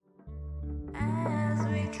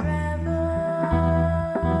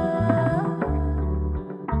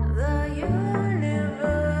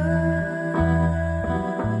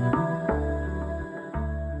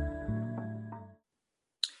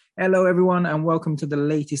Hello, everyone, and welcome to the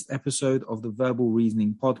latest episode of the Verbal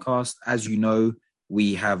Reasoning Podcast. As you know,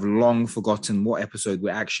 we have long forgotten what episode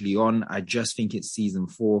we're actually on. I just think it's season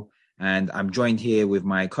 4, and I'm joined here with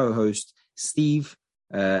my co-host, Steve.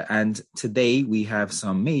 And today we have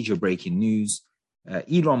some major breaking news.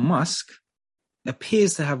 Elon Musk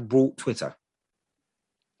appears to have bought Twitter.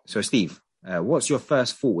 So, Steve, what's your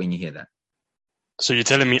first thought when you hear that? So you're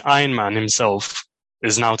telling me Iron Man himself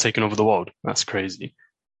is now taking over the world? That's crazy.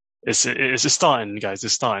 It's starting, guys.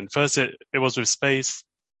 It's starting. First, it was with space.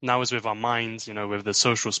 Now it's with our minds, with the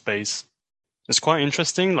social space. It's quite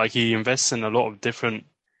interesting. Like, he invests in a lot of different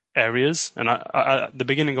areas. And I at the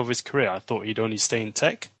beginning of his career, I thought he'd only stay in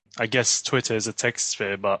tech. I guess Twitter is a tech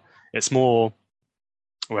sphere, but it's more,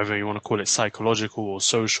 whether you want to call it psychological or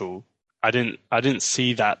social. I didn't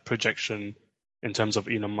see that projection in terms of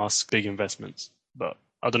Elon Musk's big investments. But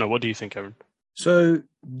I don't know. What do you think, Aaron? So,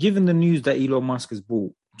 given the news that Elon Musk has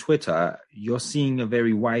bought Twitter, you're seeing a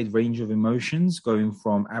very wide range of emotions, going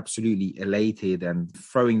from absolutely elated and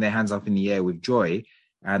throwing their hands up in the air with joy.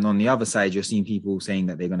 And on the other side, you're seeing people saying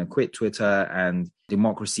that they're going to quit Twitter and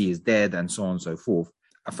democracy is dead and so on and so forth.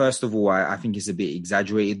 First of all, I think it's a bit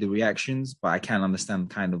exaggerated, the reactions, but I can understand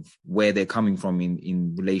kind of where they're coming from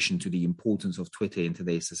in relation to the importance of Twitter in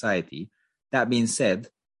today's society. That being said,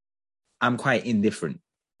 I'm quite indifferent.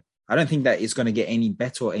 I don't think that it's going to get any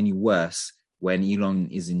better or any worse when Elon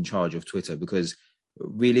is in charge of Twitter, because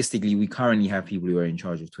realistically, we currently have people who are in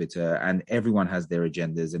charge of Twitter and everyone has their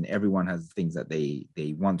agendas and everyone has things that they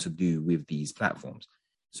want to do with these platforms.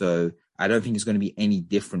 So I don't think it's going to be any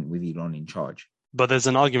different with Elon in charge. But there's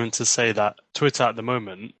an argument to say that Twitter at the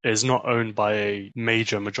moment is not owned by a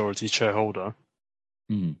major majority shareholder.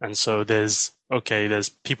 Mm-hmm. And so there's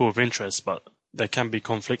people with interest, but there can be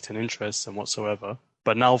conflicting interests and whatsoever.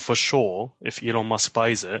 But now for sure, if Elon Musk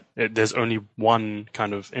buys it, there's only one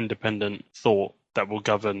kind of independent thought that will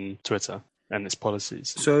govern Twitter and its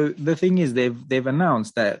policies. So the thing is, they've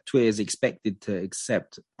announced that Twitter is expected to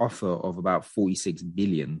accept offer of about 46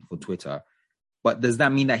 billion for Twitter. But does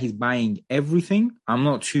that mean that he's buying everything? I'm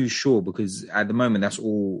not too sure, because at the moment, that's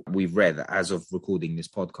all we've read as of recording this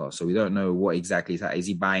podcast. So we don't know what exactly is that. Is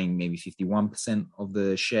he buying maybe 51% of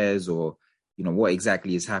the shares, or, what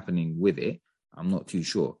exactly is happening with it? I'm not too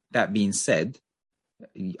sure. That being said,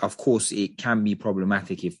 of course, it can be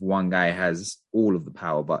problematic if one guy has all of the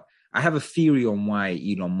power. But I have a theory on why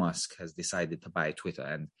Elon Musk has decided to buy Twitter.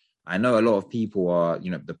 And I know a lot of people are,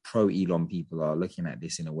 the pro-Elon people are looking at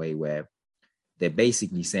this in a way where they're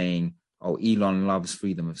basically saying, oh, Elon loves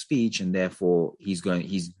freedom of speech, and therefore he's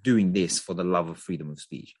doing this for the love of freedom of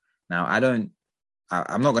speech. Now,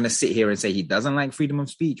 I'm not going to sit here and say he doesn't like freedom of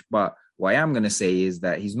speech, but what I am going to say is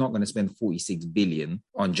that he's not going to spend 46 billion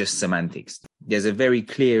on just semantics. There's a very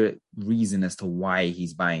clear reason as to why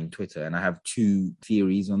he's buying Twitter. And I have two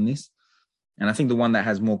theories on this. And I think the one that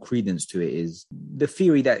has more credence to it is the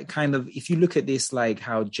theory that kind of, if you look at this like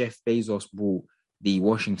how Jeff Bezos bought the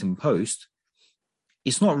Washington Post,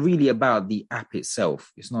 it's not really about the app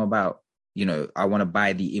itself. It's not about, I want to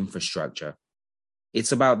buy the infrastructure.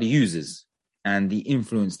 It's about the users and the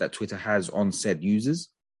influence that Twitter has on said users.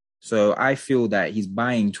 So I feel that he's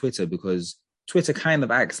buying Twitter because Twitter kind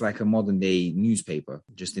of acts like a modern day newspaper,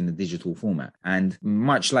 just in the digital format. And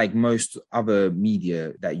much like most other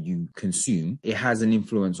media that you consume, it has an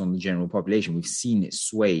influence on the general population. We've seen it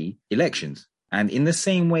sway elections. And in the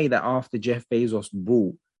same way that after Jeff Bezos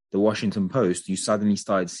bought the Washington Post, you suddenly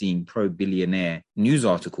started seeing pro-billionaire news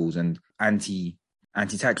articles and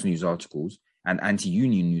anti-tax news articles and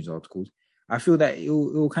anti-union news articles. I feel that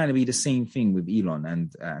it'll kind of be the same thing with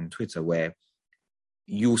Elon and Twitter, where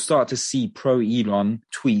you'll start to see pro-Elon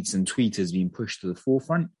tweets and tweeters being pushed to the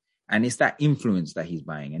forefront. And it's that influence that he's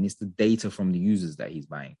buying, and it's the data from the users that he's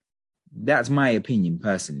buying. That's my opinion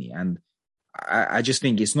personally. And I just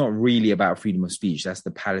think it's not really about freedom of speech. That's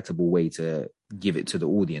the palatable way to give it to the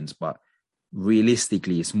audience. But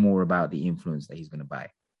realistically, it's more about the influence that he's going to buy.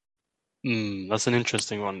 That's an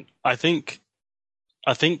interesting one. I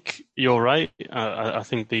think you're right. I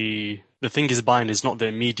think the thing he's buying is not the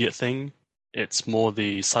immediate thing. It's more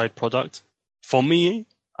the side product. For me,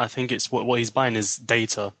 I think it's what he's buying is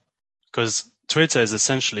data, because Twitter is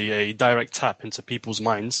essentially a direct tap into people's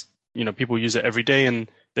minds. People use it every day and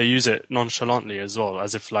they use it nonchalantly as well,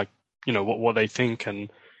 as if like, what they think,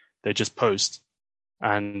 and they just post.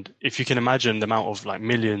 And if you can imagine the amount of like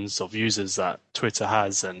millions of users that Twitter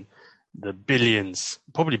has, and the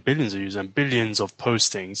probably billions of users and billions of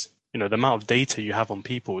postings, the amount of data you have on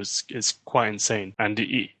people is quite insane. And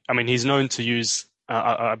he's known to use,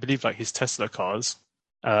 I believe, like his Tesla cars,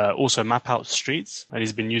 also map out streets, and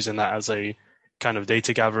he's been using that as a kind of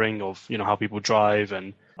data gathering of, how people drive.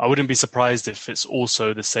 And I wouldn't be surprised if it's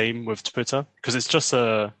also the same with Twitter, because it's just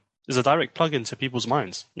there's a direct plug into people's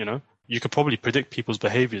minds, You could probably predict people's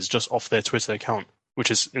behaviors just off their Twitter account,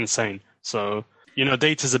 which is insane. So,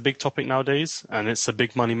 data is a big topic nowadays, and it's a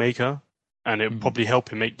big money maker, and it will probably help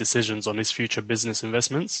him make decisions on his future business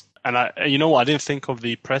investments. And I didn't think of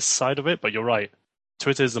the press side of it, but you're right.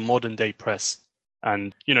 Twitter is the modern day press.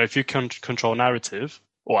 And, if you can control narrative,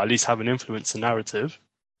 or at least have an influence in narrative,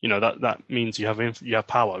 that means you have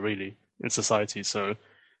power really in society. So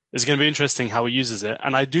it's going to be interesting how he uses it.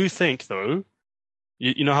 And I do think, though,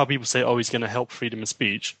 you know how people say, oh, he's going to help freedom of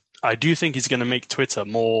speech. I do think he's going to make Twitter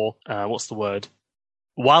more,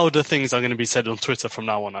 wilder things are going to be said on Twitter from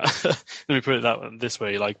now on. Let me put it this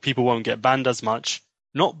way. Like, people won't get banned as much,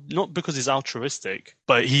 not because he's altruistic,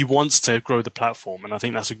 but he wants to grow the platform. And I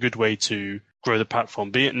think that's a good way to grow the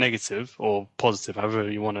platform, be it negative or positive,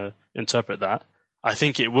 however you want to interpret that. I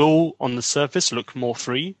think it will, on the surface, look more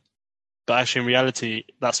free, but actually in reality,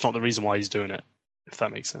 that's not the reason why he's doing it, if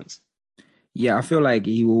that makes sense. Yeah, I feel like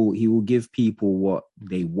he will give people what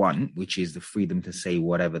they want, which is the freedom to say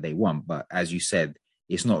whatever they want. But as you said,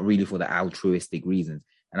 it's not really for the altruistic reasons.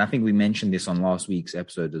 And I think we mentioned this on last week's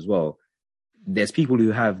episode as well. There's people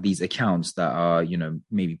who have these accounts that are,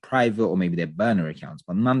 maybe private or maybe they're burner accounts,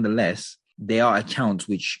 but nonetheless, they are accounts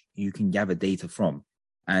which you can gather data from.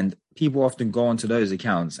 And people often go onto those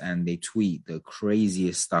accounts and they tweet the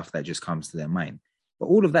craziest stuff that just comes to their mind. But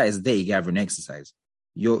all of that is data gathering exercise.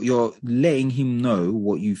 You're letting him know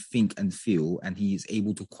what you think and feel, and he's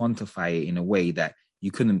able to quantify it in a way that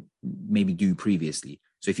you couldn't maybe do previously.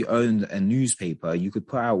 So if you owned a newspaper, you could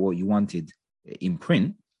put out what you wanted in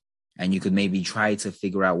print, and you could maybe try to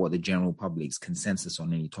figure out what the general public's consensus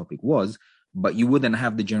on any topic was, but you wouldn't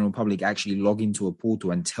have the general public actually log into a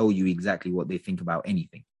portal and tell you exactly what they think about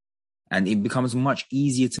anything. And it becomes much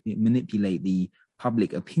easier to manipulate the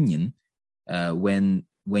public opinion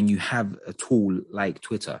when you have a tool like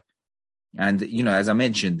Twitter. And, as I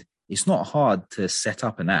mentioned, it's not hard to set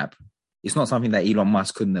up an app. It's not something that Elon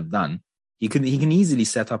Musk couldn't have done. He can easily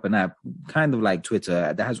set up an app kind of like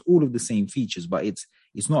Twitter that has all of the same features, but it's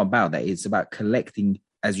not about that. It's about collecting,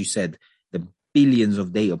 as you said, the billions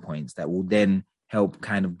of data points that will then help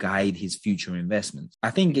kind of guide his future investments.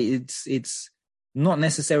 I think it's not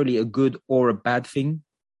necessarily a good or a bad thing.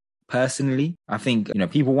 Personally, I think,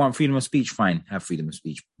 people want freedom of speech, fine, have freedom of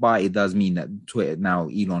speech. But it does mean that Twitter, now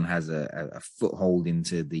Elon has a foothold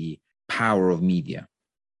into the power of media.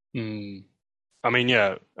 I mean,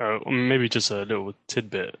 yeah, maybe just a little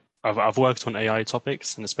tidbit. I've worked on AI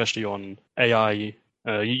topics, and especially on AI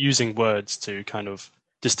using words to kind of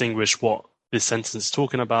distinguish what this sentence is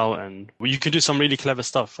talking about. And you can do some really clever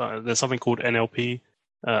stuff. There's something called NLP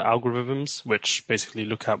algorithms, which basically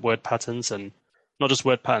look at word patterns, and not just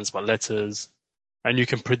word patterns, but letters. And you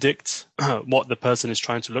can predict what the person is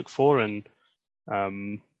trying to look for, and,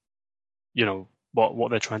 what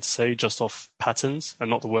they're trying to say just off patterns and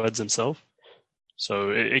not the words themselves.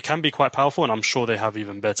 So it can be quite powerful, and I'm sure they have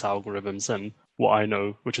even better algorithms than what I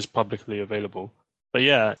know, which is publicly available. But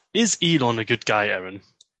yeah, is Elon a good guy, Aaron?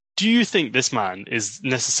 Do you think this man is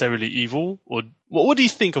necessarily evil? Or what do you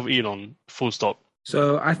think of Elon, full stop?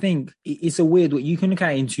 So I think it's a weird way. You can look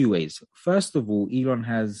at it in two ways. First of all, Elon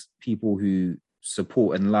has people who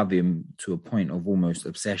support and love him to a point of almost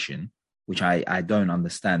obsession, which I don't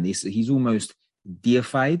understand. He's almost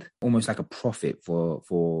deified, almost like a prophet for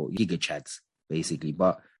GigaChats, basically.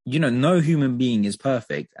 But, no human being is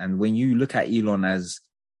perfect. And when you look at Elon as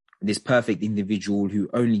this perfect individual who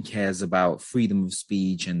only cares about freedom of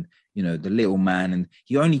speech and, the little man, and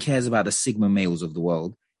he only cares about the Sigma males of the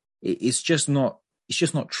world, it's just not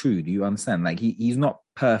true. Do you understand? Like, he's not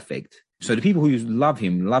perfect. So the people who love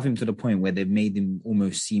him to the point where they've made him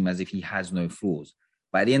almost seem as if he has no flaws.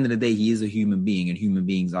 But at the end of the day, he is a human being, and human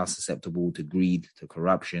beings are susceptible to greed, to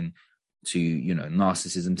corruption, to,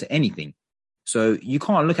 narcissism, to anything. So you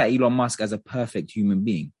can't look at Elon Musk as a perfect human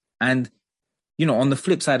being. And, on the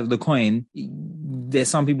flip side of the coin, there's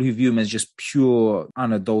some people who view him as just pure,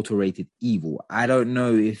 unadulterated evil. I don't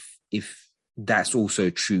know if that's also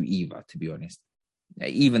true either, to be honest.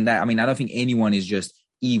 Even that, I mean, I don't think anyone is just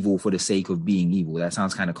evil for the sake of being evil. That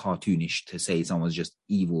sounds kind of cartoonish to say someone's just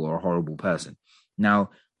evil or a horrible person. Now,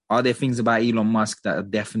 are there things about Elon Musk that are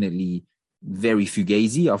definitely very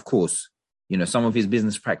fugazi? Of course. Some of his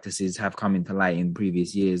business practices have come into light in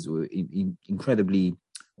previous years, or incredibly,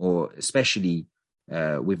 or especially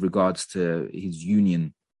with regards to his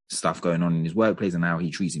union stuff going on in his workplace and how he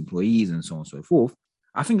treats employees and so on and so forth.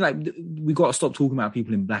 I think we got to stop talking about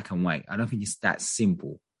people in black and white. I don't think it's that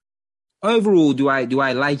simple. overall, do I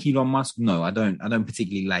like Elon Musk? No, I don't. I don't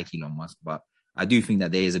particularly like Elon Musk, but I do think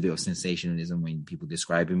that there is a bit of sensationalism when people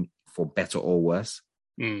describe him for better or worse.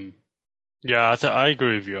 Mm. Yeah, I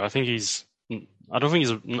agree with you. I think I don't think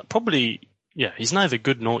he's probably. Yeah, he's neither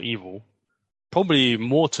good nor evil. Probably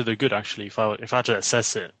more to the good, actually. If I had to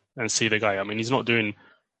assess it and see the guy, I mean, he's not doing,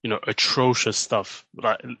 atrocious stuff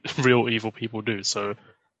like real evil people do. So,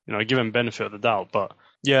 I give him benefit of the doubt. But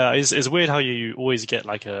yeah, it's weird how you always get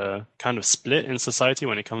like a kind of split in society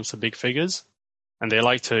when it comes to big figures, and they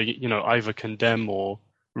like to, either condemn or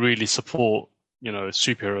really support,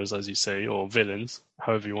 superheroes, as you say, or villains,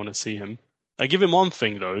 however you want to see him. I give him one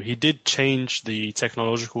thing though. He did change the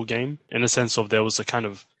technological game in the sense of there was a kind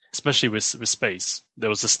of, especially with space, there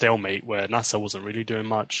was a stalemate where NASA wasn't really doing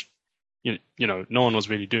much. No one was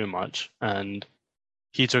really doing much, and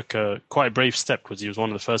he took a quite brave step because he was one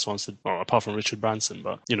of the first ones to, well, apart from Richard Branson,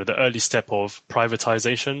 but the early step of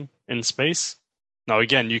privatization in space. Now,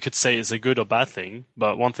 again, you could say it's a good or bad thing,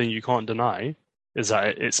 but one thing you can't deny is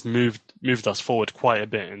that it's moved us forward quite a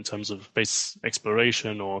bit in terms of space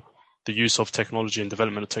exploration or the use of technology and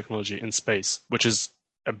development of technology in space, which is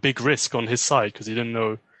a big risk on his side because he didn't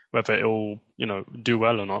know whether it'll, do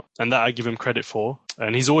well or not. And that I give him credit for.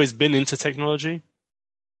 And he's always been into technology.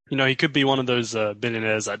 He could be one of those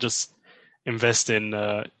billionaires that just invest in,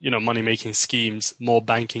 money-making schemes, more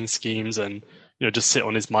banking schemes, and, just sit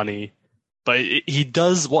on his money. But he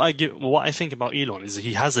does what I think about Elon is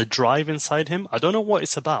he has a drive inside him. I don't know what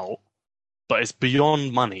it's about, but it's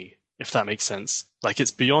beyond money, if that makes sense. Like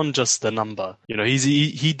it's beyond just the number.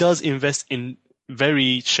 He does invest in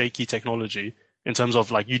very shaky technology in terms of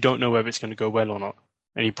like you don't know whether it's going to go well or not,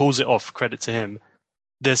 and he pulls it off. Credit to him.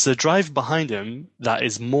 There's a drive behind him that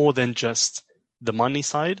is more than just the money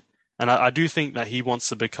side. And I do think that he wants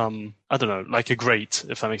to become, I don't know, like a great,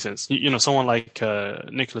 if that makes sense. Someone like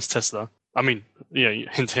Nicholas Tesla. I mean, yeah,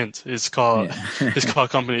 hint, hint. His car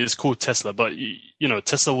company is called Tesla, but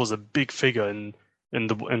Tesla was a big figure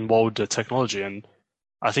in world technology, and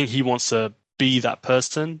I think he wants to be that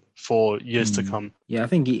person for years to come. Yeah, I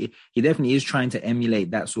think he definitely is trying to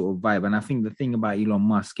emulate that sort of vibe. And I think the thing about Elon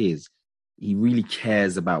Musk is he really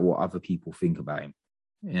cares about what other people think about him.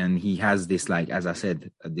 And he has this, like, as I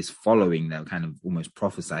said, this following that kind of almost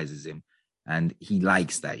prophesizes him. And he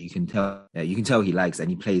likes that. You can tell he likes that,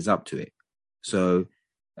 and he plays up to it. So,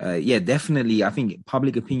 yeah, definitely, I think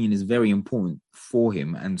public opinion is very important for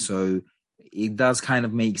him. And so it does kind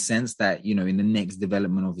of make sense that, in the next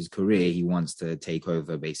development of his career, he wants to take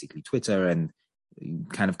over basically Twitter and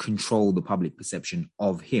kind of control the public perception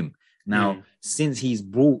of him. Now, since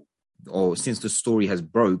the story has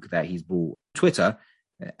broke that he's brought Twitter,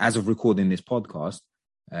 as of recording this podcast,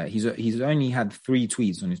 he's only had 3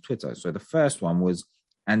 tweets on his Twitter. So the first one was,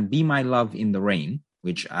 "And be my love in the rain,"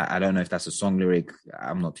 which I don't know if that's a song lyric.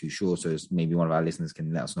 I'm not too sure. So maybe one of our listeners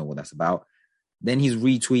can let us know what that's about. Then he's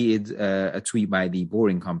retweeted a tweet by The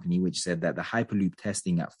Boring Company, which said that the Hyperloop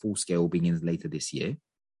testing at full scale begins later this year.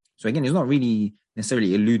 So again, it's not really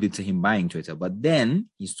necessarily alluded to him buying Twitter, but then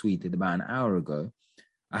he's tweeted about an hour ago,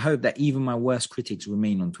 "I hope that even my worst critics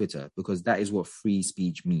remain on Twitter because that is what free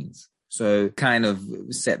speech means." So kind of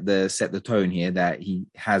set the tone here that he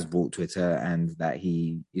has bought Twitter and that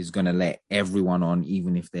he is going to let everyone on,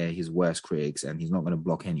 even if they're his worst critics, and he's not going to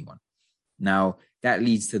block anyone. Now, that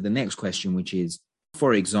leads to the next question, which is,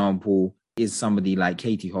 for example, is somebody like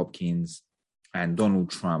Katie Hopkins and Donald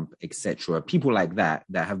Trump, etc., people like that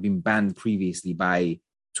have been banned previously by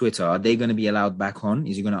Twitter, are they going to be allowed back on?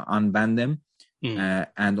 Is he going to unban them?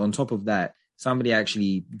 And on top of that, somebody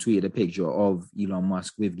actually tweeted a picture of Elon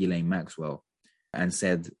Musk with Ghislaine Maxwell and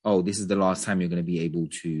said, "Oh, this is the last time you're going to be able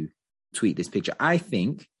to tweet this picture." I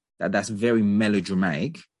think that that's very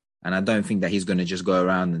melodramatic. And I don't think that he's going to just go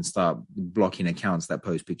around and start blocking accounts that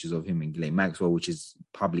post pictures of him and Ghislaine Maxwell, which is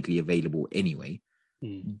publicly available anyway.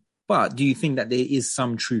 But do you think that there is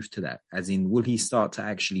some truth to that? As in, will he start to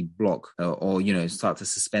actually block or start to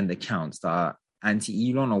suspend accounts that are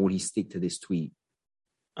anti-Elon, or will he stick to this tweet?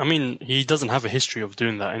 I mean, he doesn't have a history of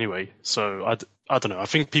doing that anyway. So I don't know. I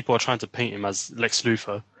think people are trying to paint him as Lex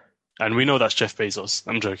Luthor. And we know that's Jeff Bezos.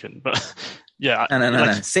 I'm joking. But yeah.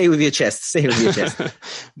 No. Say it with your chest.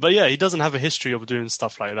 But yeah, he doesn't have a history of doing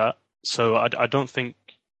stuff like that. So I don't think,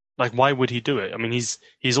 like, why would he do it? I mean,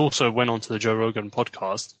 he's also went on to the Joe Rogan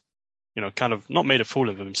podcast, kind of not made a fool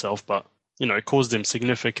of himself, but, it caused him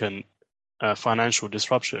significant financial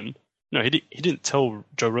disruption. No, he didn't tell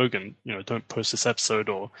Joe Rogan, don't post this episode,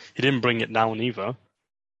 or he didn't bring it down either.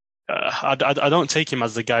 I don't take him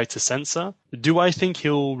as the guy to censor. Do I think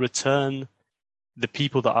he'll return the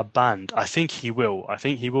people that are banned? I think he will. I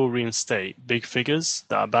think he will reinstate big figures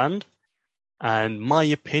that are banned. And my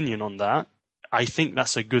opinion on that, I think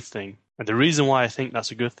that's a good thing. And the reason why I think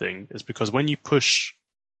that's a good thing is because when you push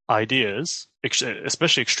ideas,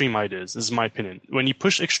 especially extreme ideas, this is my opinion. When you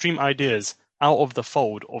push extreme ideas out of the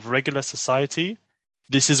fold of regular society,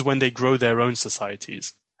 this is when they grow their own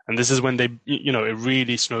societies. And this is when they, it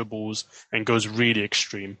really snowballs and goes really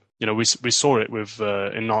extreme. We saw it with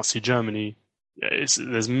in Nazi Germany.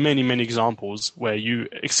 There's many, many examples where you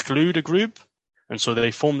exclude a group, and so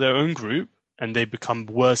they form their own group, and they become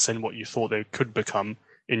worse than what you thought they could become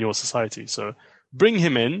in your society. So bring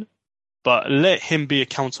him in, but let him be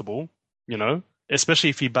accountable,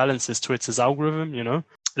 especially if he balances Twitter's algorithm,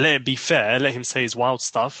 let it be fair, let him say his wild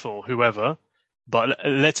stuff or whoever, but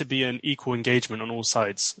let it be an equal engagement on all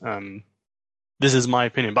sides. This is my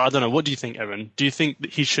opinion, but I don't know. What do you think, Erin? Do you think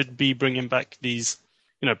that he should be bringing back these,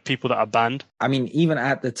 people that are banned? I mean, even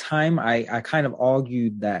at the time, I kind of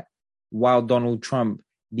argued that while Donald Trump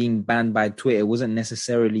being banned by Twitter wasn't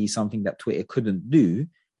necessarily something that Twitter couldn't do,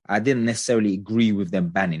 I didn't necessarily agree with them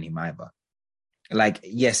banning him either. Like,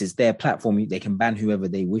 yes, it's their platform. They can ban whoever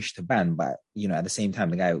they wish to ban. But, at the same time,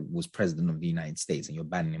 the guy was president of the United States and you're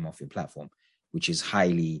banning him off your platform, which is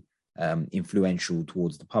highly influential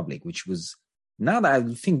towards the public, which was, now that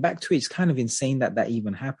I think back to it, it's kind of insane that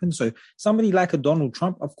even happened. So somebody like a Donald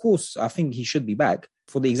Trump, of course, I think he should be back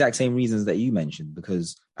for the exact same reasons that you mentioned,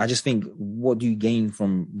 because I just think what you gain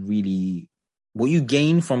from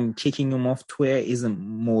kicking him off Twitter isn't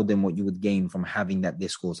more than what you would gain from having that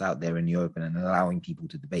discourse out there in the open and allowing people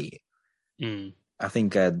to debate it. I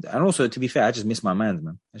think, and also, to be fair, I just miss my mans,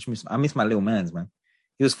 man. I miss my little mans, man.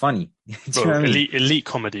 He was funny. Bro, elite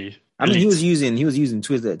comedy. I mean, he was using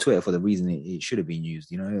Twitter for the reason it should have been used,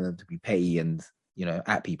 to be petty and,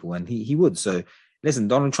 at people, and he would. So listen,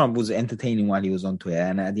 Donald Trump was entertaining while he was on Twitter,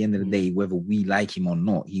 and at the end of the day, whether we like him or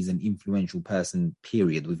not, he's an influential person,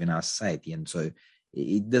 period, within our society. And so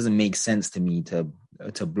it doesn't make sense to me to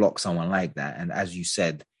block someone like that. And as you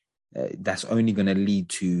said, that's only going to lead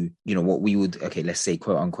to, what we would, let's say,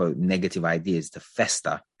 quote unquote, negative ideas to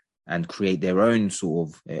fester and create their own sort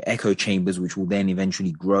of echo chambers, which will then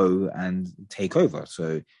eventually grow and take over.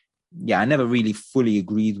 So, yeah, I never really fully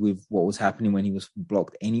agreed with what was happening when he was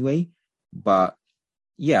blocked anyway. But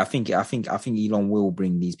yeah, I think Elon will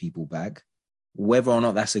bring these people back. Whether or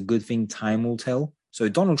not that's a good thing, time will tell. So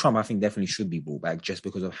Donald Trump, I think, definitely should be brought back just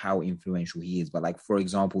because of how influential he is. But like, for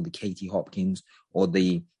example, the Katie Hopkins or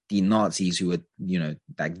the Nazis who are,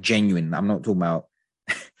 like genuine. I'm not talking about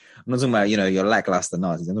your lackluster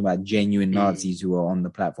Nazis. I'm talking about genuine Nazis who are on the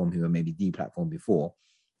platform, who are maybe deplatformed before.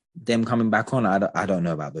 Them coming back on, I don't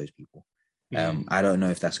know about those people. I don't know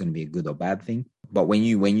if that's going to be a good or bad thing. But when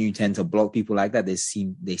you tend to block people like that, they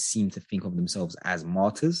seem to think of themselves as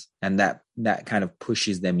martyrs, and that kind of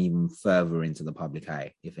pushes them even further into the public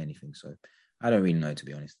eye, if anything. So I don't really know, to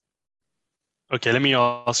be honest. Okay, let me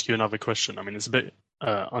ask you another question. I mean, it's a bit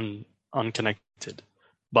unconnected,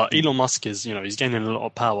 but Elon Musk is, he's gaining a lot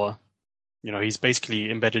of power. He's basically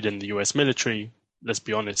embedded in the US military. Let's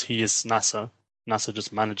be honest, he is NASA. NASA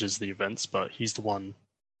just manages the events, but he's the one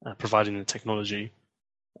providing the technology.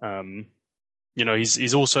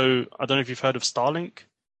 He's also, I don't know if you've heard of Starlink,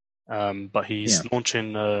 but he's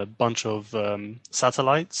launching a bunch of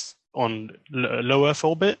satellites on low Earth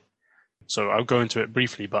orbit. So I'll go into it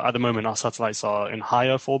briefly, but at the moment our satellites are in high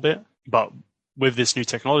Earth orbit. But with this new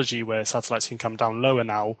technology where satellites can come down lower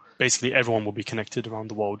now, basically everyone will be connected around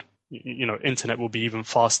the world. Internet will be even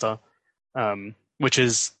faster, which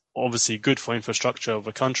is obviously good for infrastructure of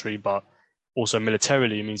a country, but also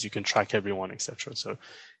militarily it means you can track everyone, etc. So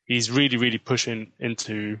he's really, really pushing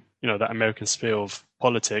into, that American sphere of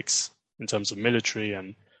politics in terms of military.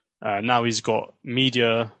 And now he's got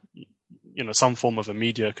media, some form of a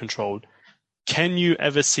media control. Can you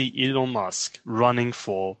ever see Elon Musk running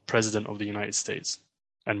for president of the United States?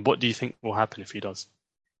 And what do you think will happen if he does?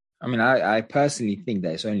 I mean, I personally think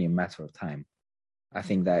that it's only a matter of time. I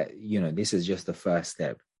think that, this is just the first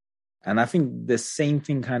step. And I think the same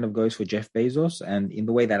thing kind of goes for Jeff Bezos. And in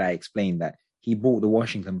the way that I explained that he bought the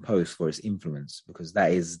Washington Post for its influence, because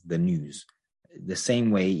that is the news. The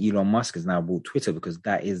same way Elon Musk has now bought Twitter because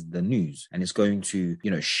that is the news. And it's going to,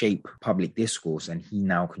 shape public discourse, and he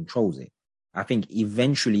now controls it. I think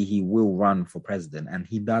eventually he will run for president, and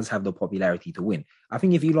he does have the popularity to win. I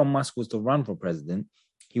think if Elon Musk was to run for president,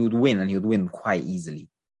 he would win, and he would win quite easily.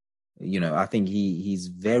 I think he's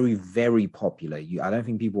very, very popular. I don't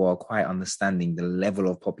think people are quite understanding the level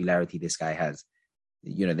of popularity this guy has.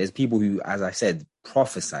 There's people who, as I said,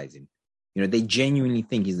 prophesize him. They genuinely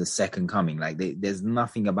think he's the second coming. Like there's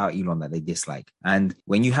nothing about Elon that they dislike. And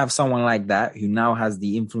when you have someone like that who now has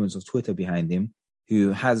the influence of Twitter behind him,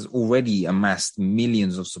 who has already amassed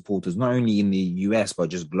millions of supporters, not only in the US, but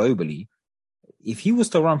just globally, if he was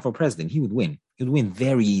to run for president, he would win. He would win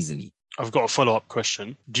very easily. I've got a follow-up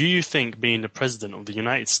question. Do you think being the president of the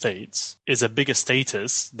United States is a bigger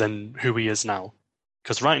status than who he is now?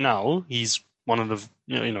 Because right now, he's one of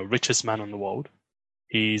the richest man in the world.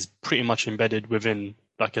 He's pretty much embedded within,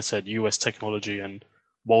 like I said, US technology and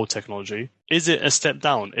world technology. Is it a step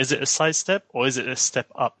down? Is it a sidestep? Or is it a step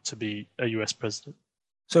up to be a US president?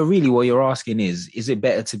 So really what you're asking is it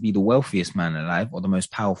better to be the wealthiest man alive or the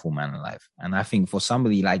most powerful man alive? And I think for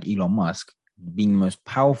somebody like Elon Musk, being the most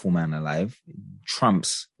powerful man alive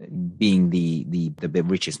trumps being the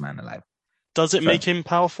richest man alive. Does it make him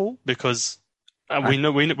powerful? Because we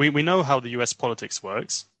know how the US politics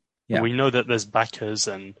works. Yeah. We know that there's backers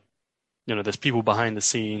and there's people behind the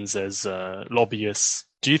scenes, there's lobbyists.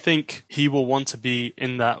 Do you think he will want to be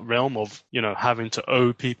in that realm of, having to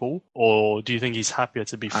owe people? Or do you think he's happier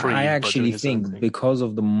to be free? I actually think because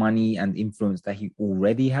of the money and influence that he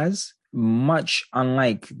already has, much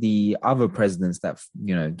unlike the other presidents that,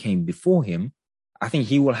 came before him, I think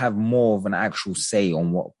he will have more of an actual say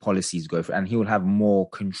on what policies go for, and he will have more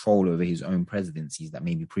control over his own presidencies that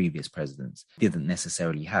maybe previous presidents didn't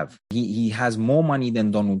necessarily have. He has more money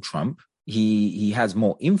than Donald Trump. He has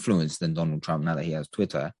more influence than Donald Trump now that he has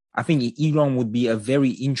Twitter. I think Elon would be a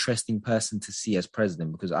very interesting person to see as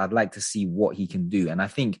president because I'd like to see what he can do. And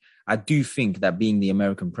I do think that being the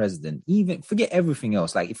American president, even forget everything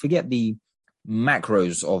else, like forget the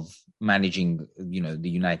macros of managing, the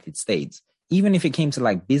United States. Even if it came to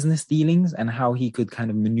like business dealings and how he could kind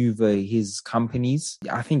of maneuver his companies,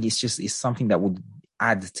 I think it's something that would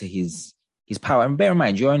add to his power. And bear in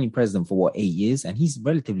mind, you're only president for 8 years and he's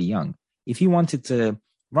relatively young. If he wanted to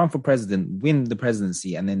run for president, win the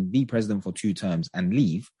presidency, and then be president for 2 terms and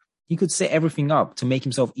leave, he could set everything up to make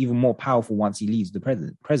himself even more powerful once he leaves the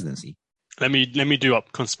presidency. Let me do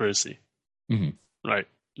up conspiracy. Mm-hmm. Right.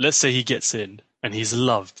 Let's say he gets in and he's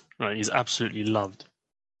loved, right? He's absolutely loved.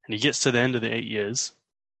 And he gets to the end of the 8 years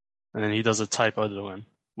and then he does a type other one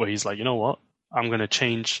where he's like, you know what? I'm going to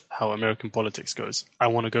change how American politics goes. I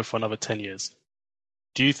want to go for another 10 years.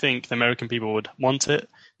 Do you think the American people would want it?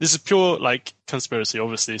 This is pure conspiracy,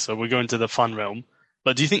 obviously, so we're going to the fun realm.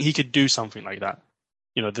 But do you think he could do something like that?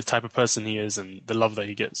 The type of person he is and the love that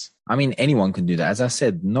he gets. I mean, anyone can do that. As I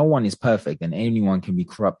said, no one is perfect and anyone can be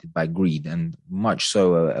corrupted by greed, and much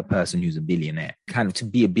so a person who's a billionaire. Kind of to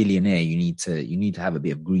be a billionaire, you need to have a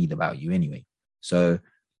bit of greed about you anyway. So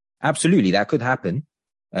absolutely, that could happen.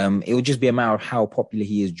 It would just be a matter of how popular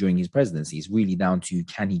he is during his presidency. It's really down to,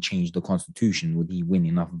 can he change the constitution? Would he win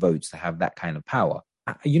enough votes to have that kind of power?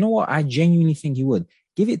 You know what? I genuinely think he would.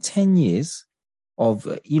 Give it 10 years of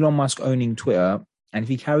Elon Musk owning Twitter, and if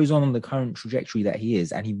he carries on the current trajectory that he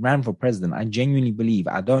is, and he ran for president, I genuinely believe,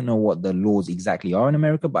 I don't know what the laws exactly are in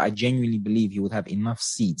America, but I genuinely believe he would have enough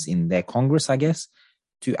seats in their Congress, I guess,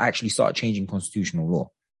 to actually start changing constitutional law.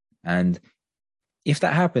 And if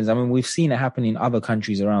that happens, I mean, we've seen it happen in other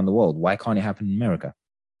countries around the world. Why can't it happen in America?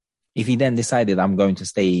 If he then decided, I'm going to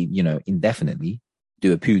stay, indefinitely,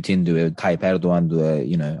 do a Putin, do a Tayyip Erdogan, do a,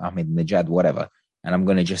 Ahmadinejad, whatever, and I'm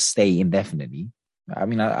going to just stay indefinitely. I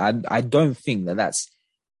mean, I don't think that's,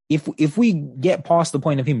 if we get past the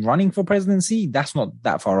point of him running for presidency, that's not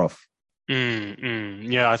that far off.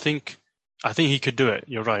 Yeah, I think he could do it.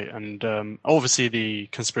 You're right. And obviously the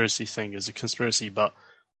conspiracy thing is a conspiracy, but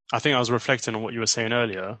I think I was reflecting on what you were saying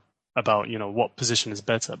earlier about, what position is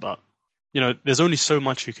better. But, there's only so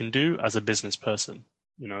much you can do as a business person.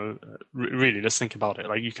 Really, let's think about it.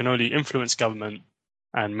 Like, you can only influence government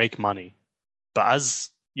and make money. But as,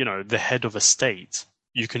 the head of a state,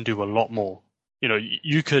 you can do a lot more.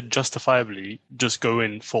 You could justifiably just go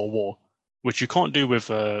in for war, which you can't do with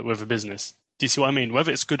a business. Do you see what I mean?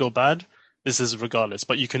 Whether it's good or bad, this is regardless.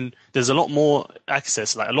 But there's a lot more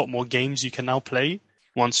access, like a lot more games you can now play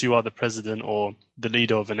once you are the president or the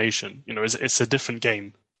leader of a nation. It's a different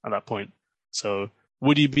game at that point. So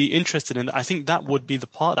would he be interested in that? I think that would be the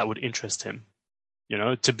part that would interest him,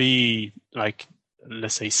 to be like,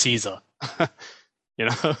 let's say, Caesar.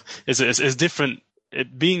 It's different.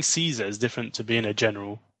 Being Caesar is different to being a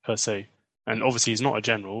general per se. And obviously he's not a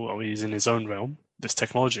general, or he's in his own realm, this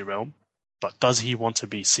technology realm. But does he want to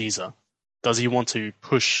be Caesar? Does he want to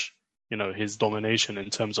push, his domination in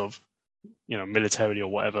terms of, militarily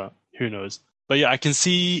or whatever? Who knows? But yeah, I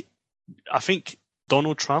think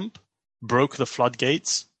Donald Trump broke the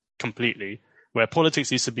floodgates completely, where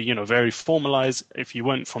politics used to be, very formalized. If you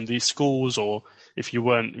weren't from these schools, or if you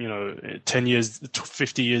weren't, 10 years,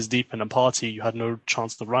 50 years deep in a party, you had no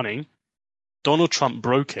chance of running. Donald Trump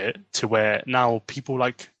broke it to where now people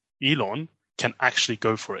like Elon can actually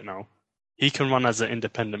go for it now. He can run as an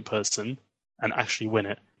independent person and actually win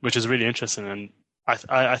it, which is really interesting. And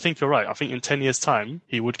I think you're right. I think in 10 years' time,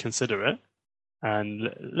 he would consider it.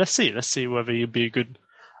 And let's see whether he'd be a good.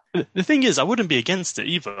 The thing is, I wouldn't be against it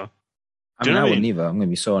either. I mean, I wouldn't either. I'm going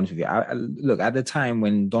to be so honest with you. Look, at the time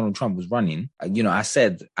when Donald Trump was running, I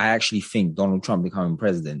said I actually think Donald Trump becoming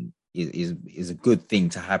president is a good thing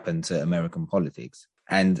to happen to American politics.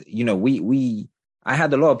 And I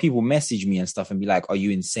had a lot of people message me and stuff and be like, "Are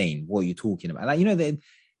you insane? What are you talking about?" Like,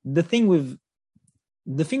 the thing with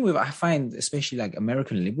I find, especially like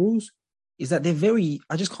American liberals, is that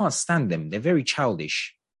I just can't stand them. They're very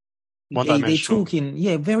childish. They talking,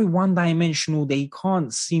 very one-dimensional. They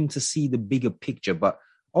can't seem to see the bigger picture. But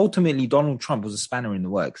ultimately, Donald Trump was a spanner in the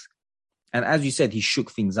works. And as you said, he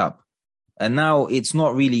shook things up. And now it's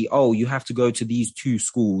not really, you have to go to these two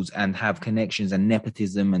schools and have connections and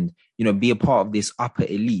nepotism and, be a part of this upper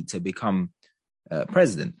elite to become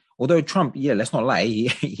president. Although Trump, let's not lie,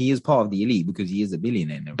 he is part of the elite because he is a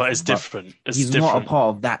billionaire. But it's different. He's not a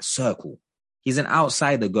part of that circle. He's an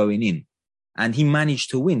outsider going in. And he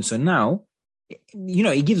managed to win. So now,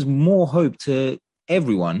 it gives more hope to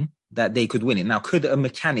everyone that they could win it. Now, could a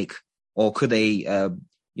mechanic or could a,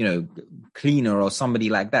 cleaner or somebody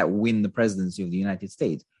like that win the presidency of the United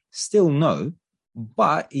States? Still no.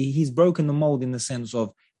 But he's broken the mold in the sense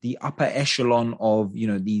of the upper echelon of,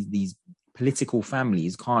 these political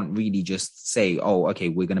families can't really just say, okay,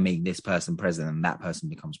 we're going to make this person president and that person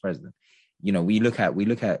becomes president. We look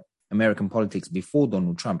at American politics before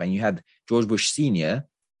Donald Trump, and you had George Bush Sr.,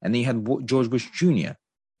 and then you had George Bush Jr.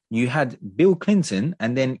 You had Bill Clinton,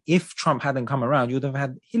 and then if Trump hadn't come around, you would have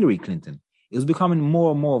had Hillary Clinton. It was becoming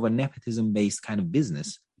more and more of a nepotism-based kind of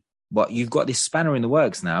business. But you've got this spanner in the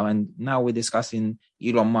works now, and now we're discussing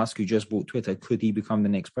Elon Musk, who just bought Twitter. Could he become the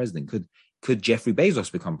next president? Could Jeffrey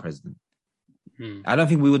Bezos become president? I don't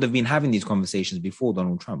think we would have been having these conversations before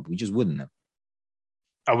Donald Trump. We just wouldn't have.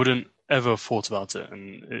 I wouldn't ever thought about it,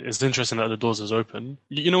 and it's interesting that the doors is open.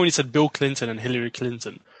 When you said Bill Clinton and Hillary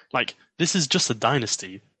Clinton, like, this is just a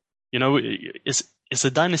dynasty. It's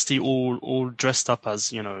a dynasty all dressed up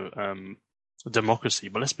as democracy.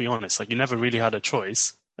 But let's be honest, like, you never really had a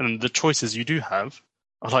choice, and the choices you do have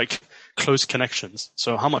are like close connections.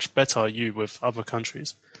 So how much better are you with other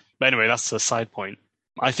countries? But anyway, that's a side point.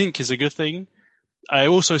 I think is a good thing. I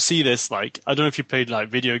also see this, like, I don't know if you played like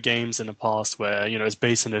video games in the past where, it's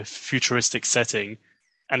based in a futuristic setting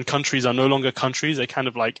and countries are no longer countries. They're kind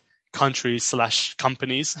of like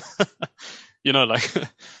countries/companies, like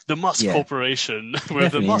the Musk Corporation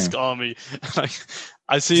with the Musk Army. Like,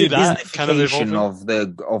 I see that kind of evolving of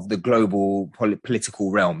the global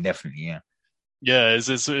political realm. Definitely. Yeah. Yeah.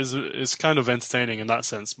 It's kind of entertaining in that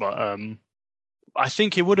sense, but, I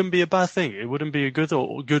think it wouldn't be a bad thing. It wouldn't be a good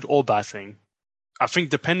or bad thing. I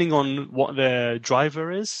think depending on what their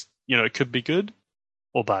driver is, it could be good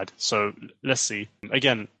or bad. So let's see.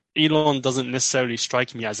 Again, Elon doesn't necessarily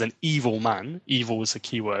strike me as an evil man. Evil is a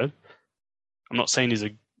key word. I'm not saying he's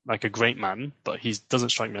a great man, but he doesn't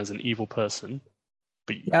strike me as an evil person.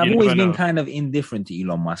 But I've always been kind of indifferent to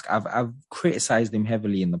Elon Musk. I've criticized him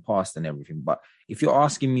heavily in the past and everything. But if you're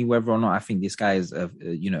asking me whether or not I think this guy is,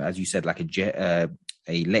 as you said, like a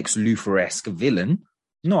Lex Luthor-esque villain,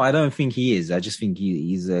 no, I don't think he is. I just think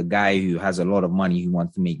he's a guy who has a lot of money, who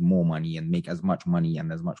wants to make more money and make as much money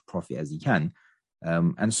and as much profit as he can.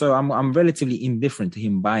 And so I'm relatively indifferent to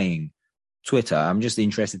him buying Twitter. I'm just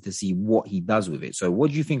interested to see what he does with it. So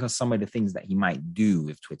what do you think are some of the things that he might do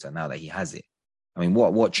with Twitter now that he has it? I mean,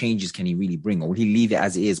 what changes can he really bring? Or will he leave it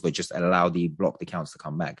as it is, but just allow the blocked accounts to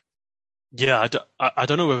come back? Yeah, I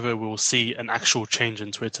don't know whether we'll see an actual change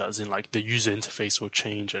in Twitter, as in like the user interface will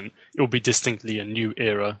change and it will be distinctly a new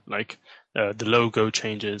era, like the logo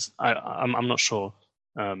changes. I'm not sure.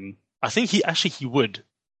 I think he would,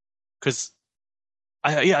 because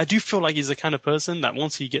I do feel like he's the kind of person that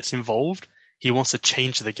once he gets involved, he wants to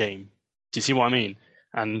change the game. Do you see what I mean?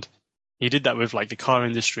 And he did that with like the car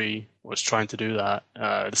industry, was trying to do that,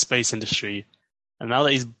 the space industry, and now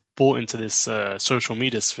that he's bought into this social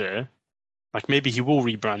media sphere. Like, maybe he will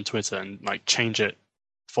rebrand Twitter and like change it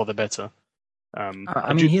for the better.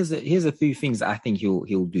 Here's a few things that I think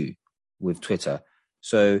he'll do with Twitter.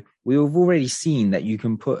 So we've already seen that you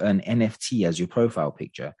can put an NFT as your profile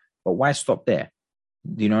picture, but why stop there?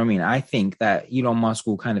 Do you know what I mean? I think that Elon Musk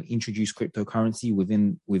will kind of introduce cryptocurrency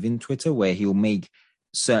within Twitter, where he'll make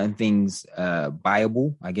certain things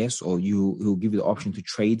buyable, I guess, or he'll give you the option to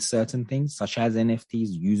trade certain things, such as NFTs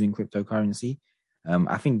using cryptocurrency.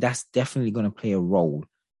 I think that's definitely going to play a role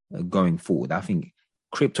going forward. I think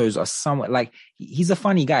cryptos are somewhat like he's a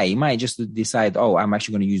funny guy. He might just decide, oh, I'm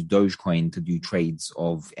actually going to use Dogecoin to do trades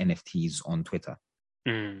of NFTs on Twitter.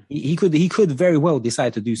 He could very well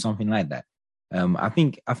decide to do something like that. I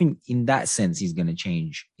think in that sense he's going to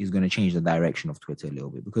change the direction of Twitter a little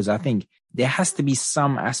bit, because I think there has to be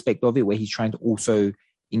some aspect of it where he's trying to also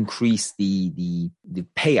increase the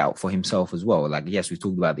payout for himself as well. Like, yes, we've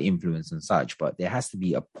talked about the influence and such, but there has to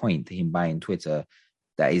be a point to him buying Twitter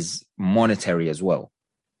that is monetary as well.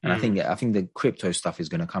 And I think the crypto stuff is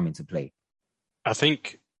going to come into play. I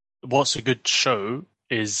think what's a good show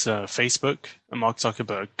is Facebook and Mark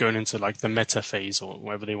Zuckerberg going into like the meta phase, or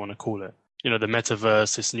whatever they want to call it. You know, the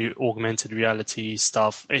metaverse, this new augmented reality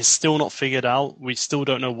stuff. It's still not figured out. We still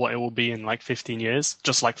don't know what it will be in like 15 years,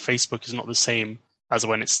 just like Facebook is not the same as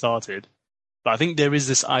when it started. But I think there is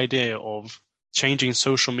this idea of changing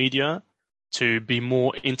social media to be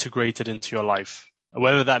more integrated into your life,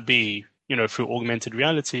 whether that be, you know, through augmented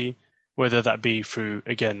reality, whether that be through,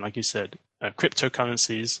 again, like you said,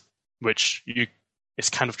 cryptocurrencies, which it's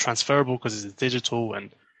kind of transferable because it's digital and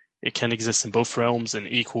it can exist in both realms in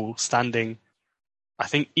equal standing. I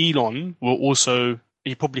think Elon will also,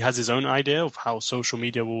 he probably has his own idea of how social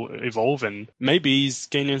media will evolve, and maybe he's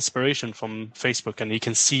gaining inspiration from Facebook and he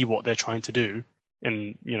can see what they're trying to do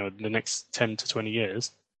in, you know, the next 10 to 20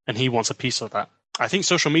 years, and he wants a piece of that. I think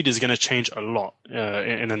social media is going to change a lot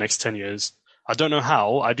in the next 10 years. I don't know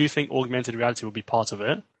how. I do think augmented reality will be part of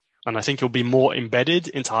it, and I think it'll be more embedded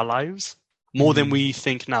into our lives, more than we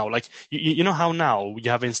think now. Like, you know how now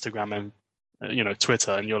you have Instagram and, you know,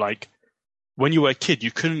 Twitter, and you're like, when you were a kid,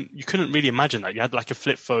 you couldn't really imagine that. You had like a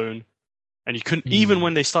flip phone, and you couldn't, even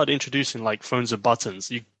when they started introducing like phones with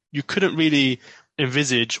buttons, you couldn't really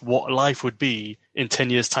envisage what life would be in 10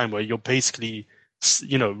 years time, where you're basically,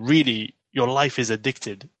 you know, really your life is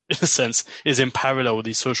addicted in a sense, is in parallel with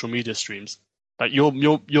these social media streams. Like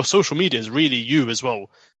your social media is really you as well.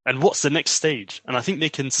 And what's the next stage? And I think they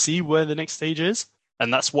can see where the next stage is,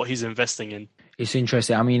 and that's what he's investing in. It's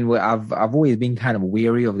interesting. I mean, I've always been kind of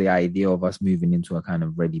weary of the idea of us moving into a kind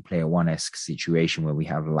of Ready Player One-esque situation where we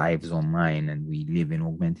have lives online and we live in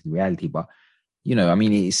augmented reality. But, you know, I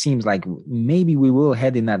mean, it seems like maybe we will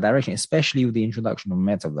head in that direction, especially with the introduction of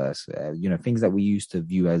metaverse. You know, things that we used to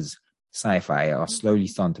view as sci-fi are slowly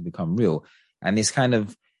starting to become real. And it's kind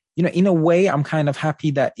of, you know, in a way, I'm kind of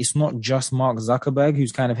happy that it's not just Mark Zuckerberg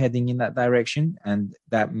who's kind of heading in that direction, and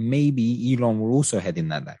that maybe Elon will also head in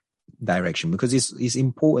that direction, because it's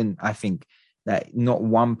important, I think, that not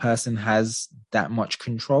one person has that much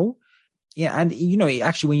control. Yeah, and, you know,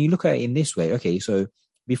 actually, when you look at it in this way, okay, so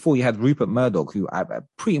before you had Rupert Murdoch, who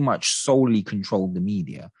pretty much solely controlled the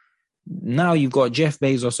media. Now you've got Jeff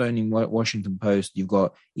Bezos owning Washington Post, you've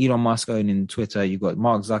got Elon Musk owning Twitter, you've got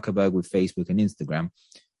Mark Zuckerberg with Facebook and Instagram.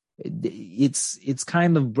 It's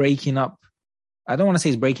kind of breaking up. I don't want to say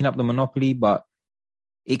it's breaking up the monopoly, but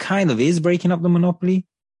it kind of is breaking up the monopoly.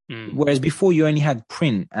 Whereas before you only had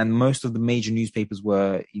print, and most of the major newspapers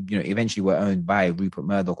were, you know, eventually were owned by Rupert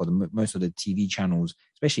Murdoch, or most of the TV channels,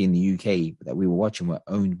 especially in the UK that we were watching, were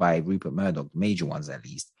owned by Rupert Murdoch, the major ones at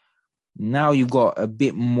least. Now you've got a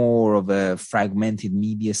bit more of a fragmented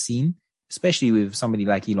media scene, especially with somebody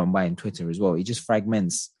like Elon buying Twitter as well. It just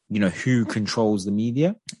fragments, you know, who controls the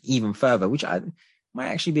media even further, which might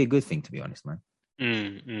actually be a good thing, to be honest,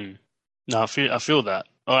 man. No, I feel that.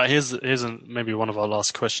 All right, here's maybe one of our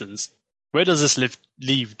last questions. Where does this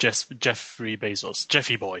leave Jeffrey Bezos,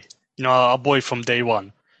 Jeffy boy? You know, our boy from day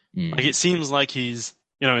one. Like, it seems like he's,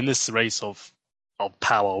 you know, in this race of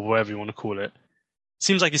power, or whatever you want to call it.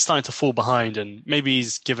 Seems like he's starting to fall behind, and maybe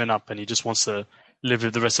he's given up and he just wants to live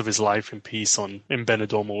the rest of his life in peace in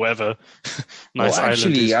Benidorm or whatever. Nice island.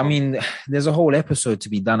 Actually, I mean, there's a whole episode to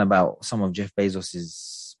be done about some of Jeff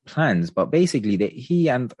Bezos's plans, but basically he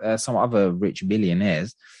and some other rich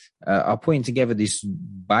billionaires are putting together this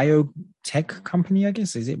biotech company, I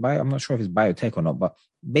guess. Is it bio? I'm not sure if it's biotech or not, but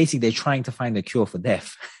basically they're trying to find a cure for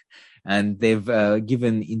death. And they've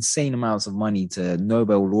given insane amounts of money to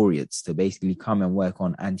Nobel laureates to basically come and work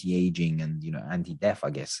on anti-aging and, you know, anti-death, I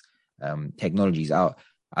guess, technologies.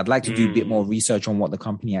 I'd like to do a bit more research on what the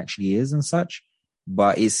company actually is and such.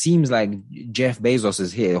 But it seems like Jeff Bezos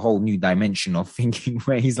has hit a whole new dimension of thinking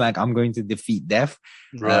where he's like, I'm going to defeat death.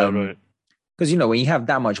 Right. Because, you know, when you have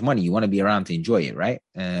that much money, you want to be around to enjoy it, right?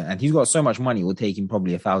 And he's got so much money, it will take him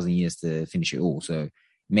probably 1,000 years to finish it all. So it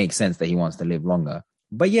makes sense that he wants to live longer.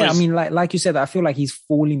 But yeah, I mean, like you said, I feel like he's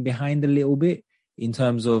falling behind a little bit in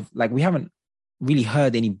terms of, like, we haven't really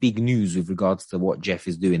heard any big news with regards to what Jeff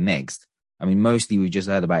is doing next. I mean, mostly we've just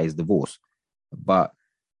heard about his divorce. But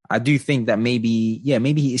I do think that maybe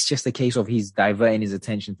it's just a case of he's diverting his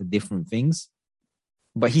attention to different things.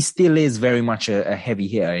 But he still is very much a heavy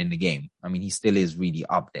hitter in the game. I mean, he still is really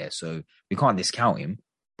up there. So we can't discount him.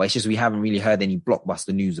 But it's just we haven't really heard any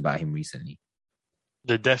blockbuster news about him recently.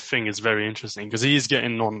 The death thing is very interesting because he is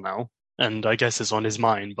getting on now, and I guess it's on his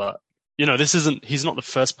mind. But he's not the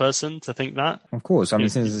first person to think that. Of course. I mean,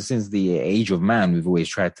 since the age of man, we've always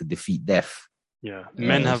tried to defeat death. Yeah.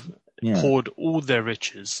 Men have poured all their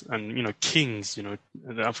riches and, kings,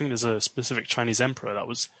 I think there's a specific Chinese emperor that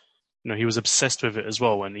was, he was obsessed with it as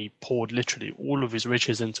well. And he poured literally all of his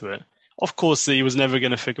riches into it. Of course, he was never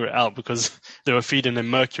going to figure it out because they were feeding him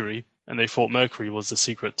mercury and they thought mercury was the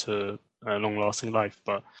secret to long-lasting life.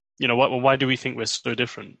 But, why do we think we're so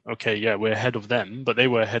different? Okay, yeah, we're ahead of them, but they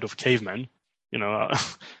were ahead of cavemen. I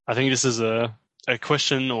think this is a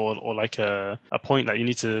question or like a point that you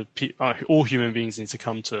need to, all human beings need to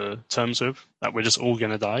come to terms with, that we're just all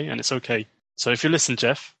going to die and it's okay. So if you listen,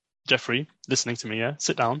 Jeffrey, listening to me, yeah,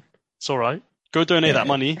 sit down. It's all right. Go donate that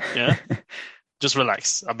money, yeah. Just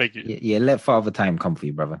relax, I beg you. Yeah, let Father Time come for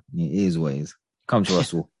you, brother. It is what it is. Come to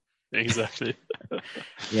us all. Exactly.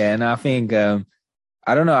 Yeah, and I think,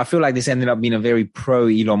 I don't know, I feel like this ended up being a very pro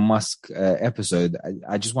Elon Musk episode.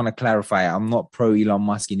 I just want to clarify, I'm not pro Elon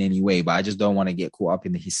Musk in any way, but I just don't want to get caught up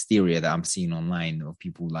in the hysteria that I'm seeing online of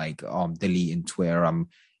people like, I'm deleting Twitter,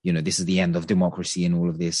 this is the end of democracy and all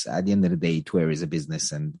of this. At the end of the day, Twitter is a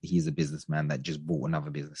business and he's a businessman that just bought another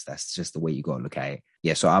business. That's just the way you got to look at it.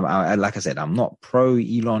 Yeah, so I like I said, I'm not pro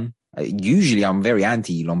Elon. Usually I'm very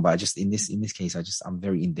anti Elon, but just in this case, I'm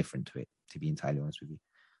very indifferent to it, to be entirely honest with you.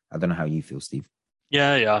 I don't know how you feel, Steve.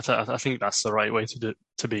 Yeah, I think that's the right way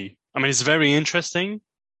to be. I mean, it's very interesting,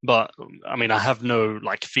 but I mean, I have no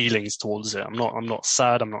feelings towards it. I'm not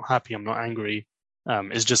sad. I'm not happy. I'm not angry.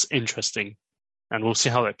 It's just interesting. And we'll see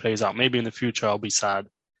how it plays out. Maybe in the future I'll be sad.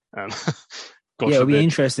 It'll be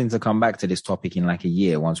interesting to come back to this topic in a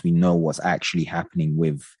year once we know what's actually happening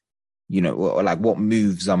with, what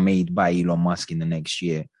moves are made by Elon Musk in the next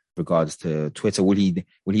year regards to Twitter. Will he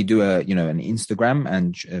do an Instagram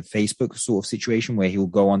and Facebook sort of situation where he'll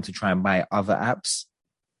go on to try and buy other apps?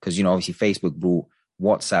 Because, obviously Facebook brought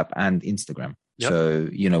WhatsApp and Instagram. Yep. So,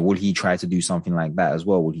 will he try to do something like that as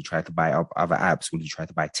well? Will he try to buy up other apps? Will he try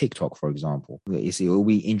to buy TikTok, for example? It will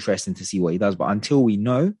be interesting to see what he does. But until we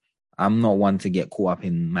know, I'm not one to get caught up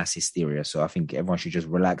in mass hysteria. So I think everyone should just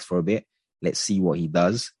relax for a bit. Let's see what he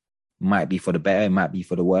does. Might be for the better, it might be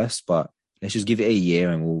for the worse, but let's just give it a year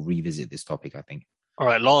and we'll revisit this topic, I think. All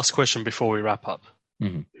right, last question before we wrap up.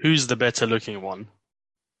 Mm-hmm. Who's the better looking one?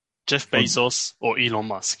 Jeff Bezos or Elon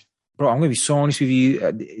Musk? Bro, I'm going to be so honest with you.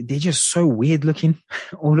 They're just so weird looking,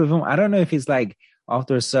 all of them. I don't know if it's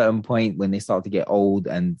after a certain point when they start to get old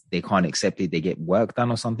and they can't accept it, they get work done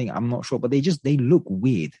or something. I'm not sure, but they look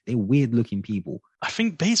weird. They're weird looking people. I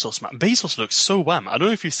think Bezos, man. Bezos looks so wham. I don't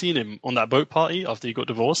know if you've seen him on that boat party after he got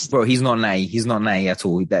divorced. Bro, he's not natty. He's not natty at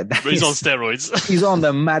all. He's on steroids. He's on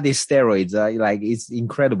the maddest steroids. It's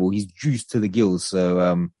incredible. He's juiced to the gills. So,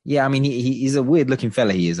 I mean, he's a weird looking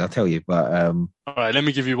fella, he is, I'll tell you. But all right, let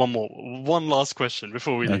me give you one last question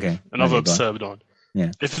before we leave. Okay. Another absurd one.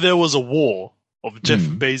 Yeah. If there was a war of Jeff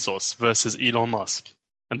Bezos versus Elon Musk,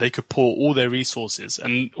 and they could pour all their resources,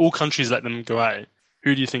 and all countries let them go at it,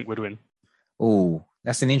 who do you think would win? Oh,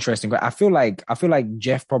 that's an interesting question. I feel like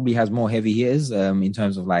Jeff probably has more heavy hitters in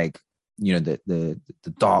terms of the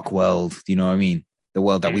dark world. Do you know what I mean? The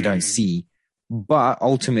world that we don't see. But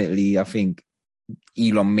ultimately, I think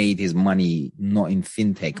Elon made his money not in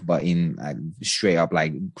fintech, but in straight up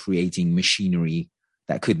creating machinery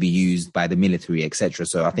that could be used by the military, etc.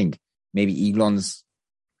 So I think maybe Elon's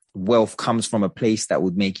wealth comes from a place that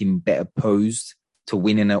would make him better posed to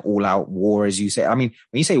win in an all-out war, as you say. I mean,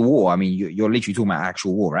 when you say war, I mean, you're literally talking about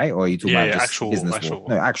actual war, right? Or are you talking about just actual business war? War?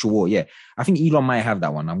 No, actual war, yeah. I think Elon might have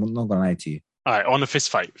that one. I'm not going to lie to you. All right, on a fist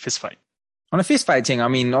fight. On a fist fight thing, I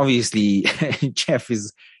mean, obviously, Jeff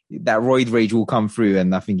is... that roid rage will come through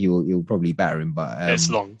and I think he'll probably batter him, but... it's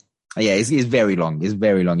long. Yeah, it's very long. It's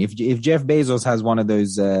very long. If Jeff Bezos has one of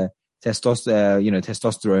those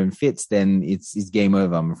testosterone fits, then it's game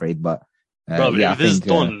over, I'm afraid. But if this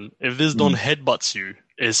Don headbutts you,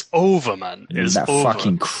 it's over, man. It's that over.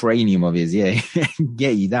 Fucking cranium of his, yeah,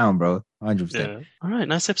 get you down, bro. 100%. Yeah. All right,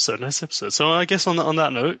 nice episode. So I guess on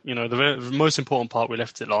that note, the most important part we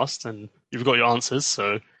left it last, and you've got your answers.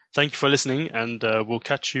 So thank you for listening, and we'll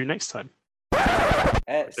catch you next time.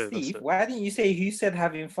 Steve, why didn't you say who said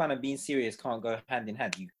having fun and being serious can't go hand in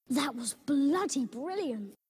hand? That was bloody brilliant.